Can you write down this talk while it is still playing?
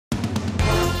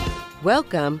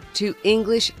Welcome to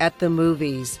English at the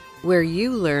Movies, where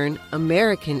you learn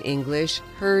American English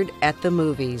heard at the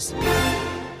movies.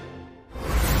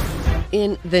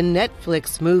 In the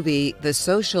Netflix movie The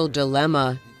Social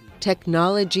Dilemma,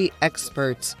 technology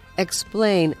experts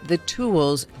explain the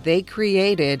tools they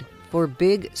created for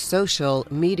big social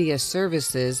media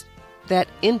services that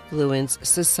influence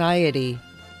society.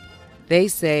 They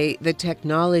say the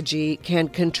technology can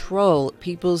control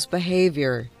people's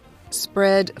behavior,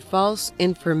 spread false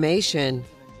information,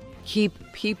 keep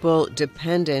people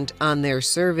dependent on their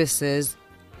services,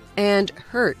 and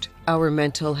hurt our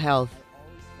mental health.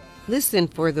 Listen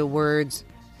for the words,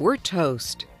 "We're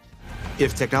toast."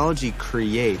 If technology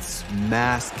creates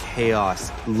mass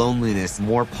chaos, loneliness,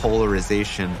 more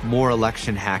polarization, more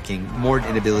election hacking, more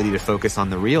inability to focus on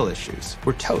the real issues,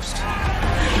 we're toast.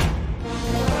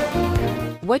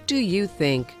 What do you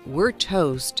think "we're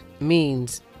toast"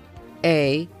 means?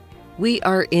 A. We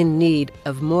are in need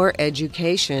of more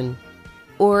education.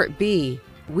 Or B.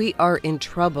 We are in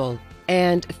trouble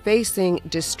and facing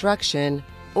destruction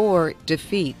or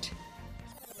defeat.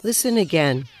 Listen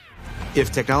again.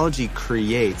 If technology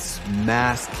creates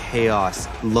mass chaos,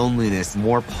 loneliness,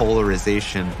 more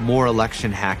polarization, more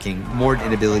election hacking, more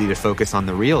inability to focus on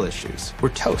the real issues, we're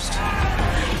toast.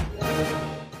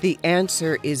 The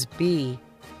answer is B.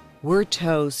 We're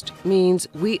toast means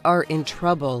we are in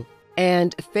trouble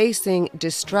and facing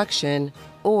destruction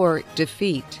or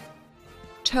defeat.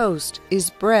 Toast is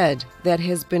bread that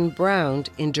has been browned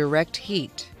in direct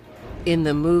heat. In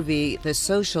the movie The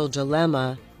Social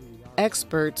Dilemma,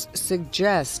 experts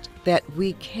suggest that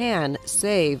we can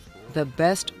save the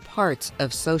best parts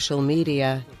of social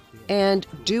media and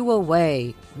do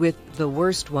away with the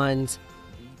worst ones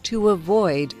to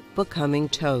avoid becoming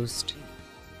toast.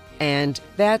 And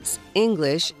that's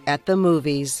English at the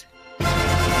Movies.